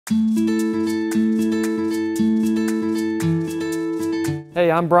Hey,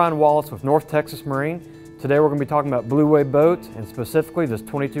 I'm Brian Wallace with North Texas Marine. Today we're going to be talking about Blue Wave boats and specifically this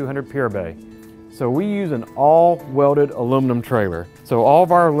 2200 Pure Bay. So we use an all welded aluminum trailer. So all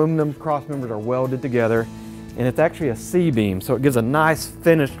of our aluminum cross members are welded together, and it's actually a C-beam, so it gives a nice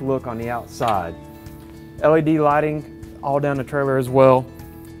finished look on the outside. LED lighting all down the trailer as well,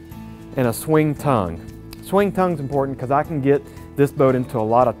 and a swing tongue. Swing tongue's important because I can get this boat into a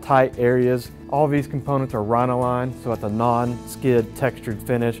lot of tight areas. All of these components are rhino-lined, so it's a non-skid textured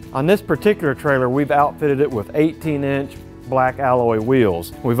finish. On this particular trailer, we've outfitted it with 18-inch black alloy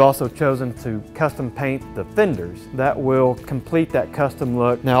wheels. We've also chosen to custom paint the fenders. That will complete that custom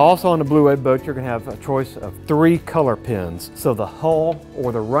look. Now also on the Blue Wave boat, you're gonna have a choice of 3 color pins. So the hull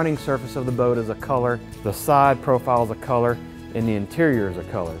or the running surface of the boat is a color, the side profile is a color, and the interior is a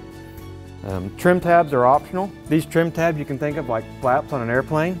color. Trim tabs are optional. These trim tabs you can think of like flaps on an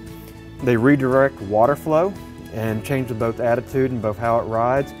airplane. They redirect water flow and change the boat's attitude and both how it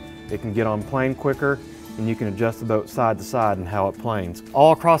rides. It can get on plane quicker, and you can adjust the boat side to side and how it planes.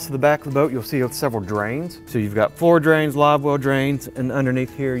 All across the back of the boat you'll see several drains. So you've got floor drains, live well drains, and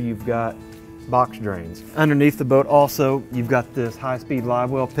underneath here you've got box drains. Underneath the boat also you've got this high-speed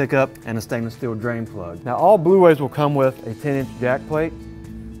live well pickup and a stainless steel drain plug. Now all Blue Waves will come with a 10-inch jack plate.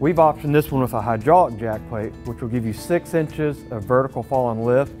 We've optioned this one with a hydraulic jack plate, which will give you 6 inches of vertical fall and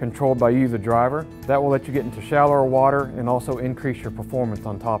lift controlled by you, the driver. That will let you get into shallower water and also increase your performance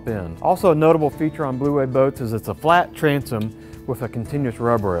on top end. Also a notable feature on Blue Wave boats is it's a flat transom with a continuous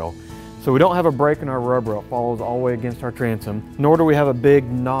rub rail. So we don't have a break in our rub rail, it follows all the way against our transom, nor do we have a big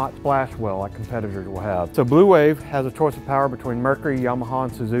knot splash well like competitors will have. So Blue Wave has a choice of power between Mercury, Yamaha,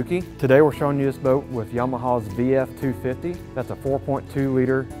 and Suzuki. Today we're showing you this boat with Yamaha's VF250. That's a 4.2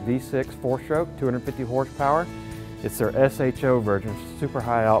 liter V6 4-stroke, 250 horsepower. It's their SHO version, super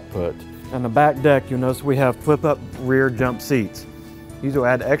high output. On the back deck, you'll notice we have flip-up rear jump seats. These will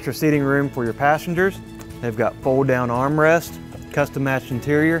add extra seating room for your passengers. They've got fold-down armrest, custom matched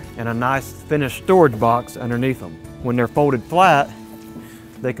interior, and a nice finished storage box underneath them. When they're folded flat,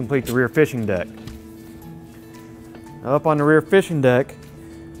 they complete the rear fishing deck. Now up on the rear fishing deck,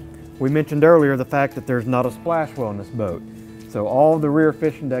 we mentioned earlier the fact that there's not a splash well in this boat. So all of the rear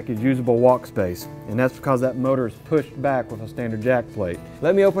fishing deck is usable walk space, and that's because that motor is pushed back with a standard jack plate.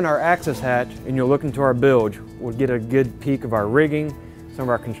 Let me open our access hatch and you'll look into our bilge. We'll get a good peek of our rigging, some of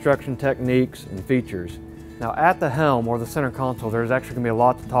our construction techniques and features. Now at the helm or the center console, there's actually going to be a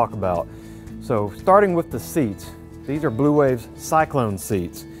lot to talk about. So starting with the seats, these are Blue Wave's Cyclone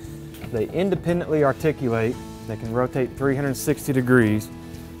seats. They independently articulate, they can rotate 360 degrees,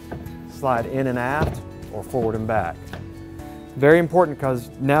 slide in and aft or forward and back. Very important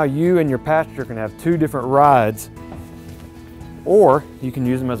because now you and your passenger can have 2 different rides, or you can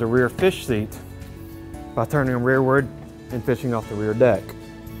use them as a rear fish seat by turning them rearward and fishing off the rear deck.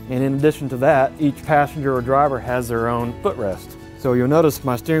 And in addition to that, each passenger or driver has their own footrest. So you'll notice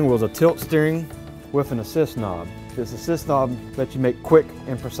my steering wheel is a tilt steering with an assist knob. This assist knob lets you make quick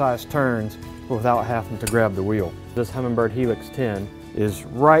and precise turns without having to grab the wheel. This Humminbird Helix 10 is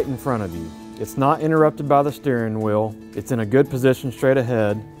right in front of you. It's not interrupted by the steering wheel. It's in a good position straight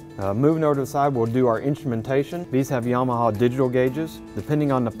ahead. Moving over to the side, we'll do our instrumentation. These have Yamaha digital gauges.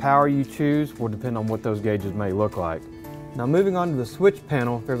 Depending on the power you choose will depend on what those gauges may look like. Now moving on to the switch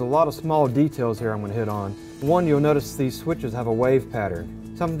panel, there's a lot of small details here I'm going to hit on. One, you'll notice these switches have a wave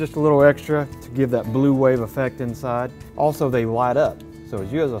pattern. Something just a little extra to give that blue wave effect inside. Also, they light up. So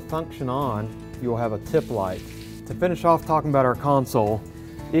as you have a function on, you'll have a tip light. To finish off talking about our console,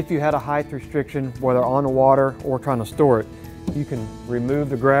 if you had a height restriction, whether on the water or trying to store it, you can remove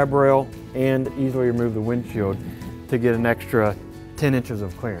the grab rail and easily remove the windshield to get an extra 10 inches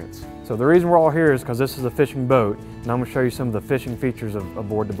of clearance. So the reason we're all here is because this is a fishing boat, and I'm going to show you some of the fishing features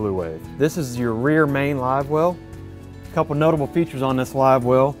aboard the Blue Wave. This is your rear main live well. A couple notable features on this live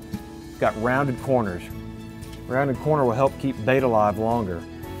well. It's got rounded corners. Rounded corner will help keep bait alive longer.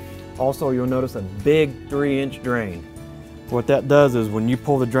 Also, you'll notice a big 3-inch drain. What that does is when you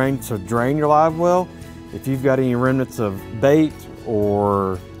pull the drain to drain your live well, if you've got any remnants of bait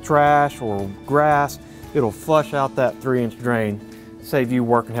or trash or grass, it'll flush out that 3-inch drain, save you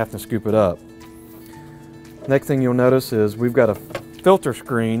work and having to scoop it up. Next thing you'll notice is we've got a filter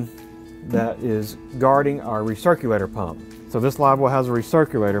screen that is guarding our recirculator pump. So this live well has a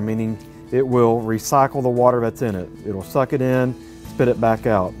recirculator, meaning it will recycle the water that's in it. It'll suck it in, spit it back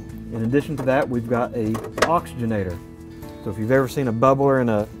out. In addition to that, we've got a oxygenator. So if you've ever seen a bubbler in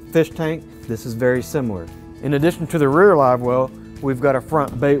a fish tank, this is very similar. In addition to the rear live well, we've got a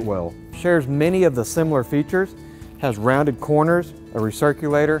front bait well. Shares many of the similar features, has rounded corners, a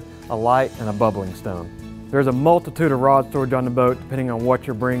recirculator, a light, and a bubbling stone. There's a multitude of rod storage on the boat depending on what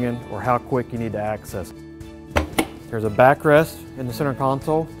you're bringing or how quick you need to access it. There's a backrest in the center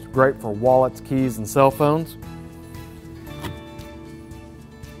console. It's great for wallets, keys, and cell phones.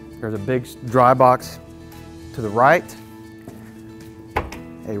 There's a big dry box to the right,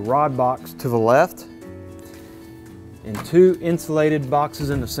 a rod box to the left, and two insulated boxes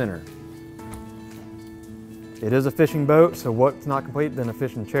in the center. It is a fishing boat, so what's not complete than a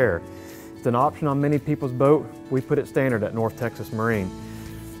fishing chair? It's an option on many people's boat. We put it standard at North Texas Marine.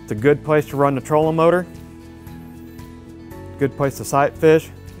 It's a good place to run the trolling motor, good place to sight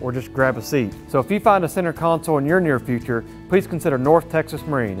fish, or just grab a seat. So if you find a center console in your near future, please consider North Texas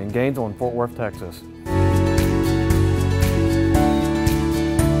Marine in Gainesville and Fort Worth, Texas.